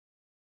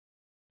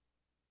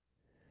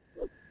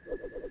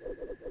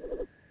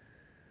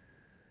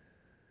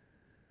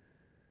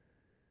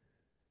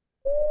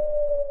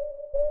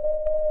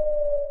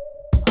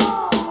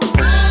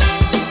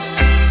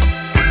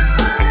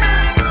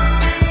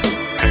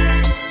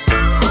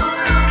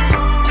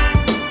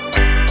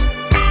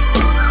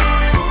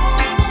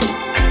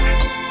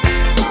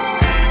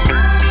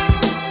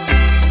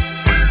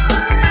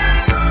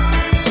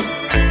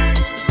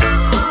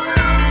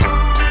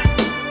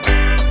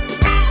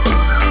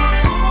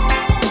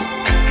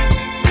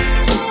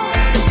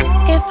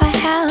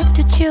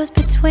choose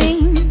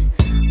between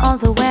all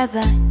the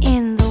weather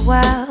in the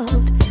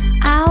world,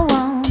 I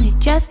want it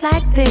just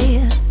like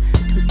this.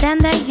 Don't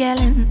stand there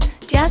yelling,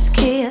 just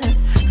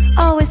kiss.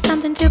 Always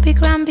something to be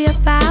grumpy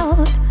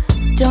about.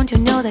 Don't you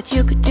know that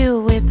you could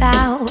do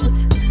without?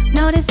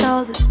 Notice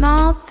all the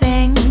small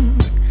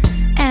things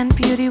and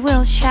beauty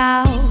will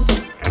shout.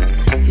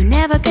 You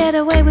never get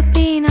away with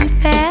being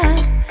unfair.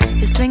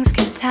 Your strings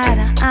get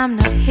tighter, I'm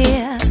not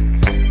here.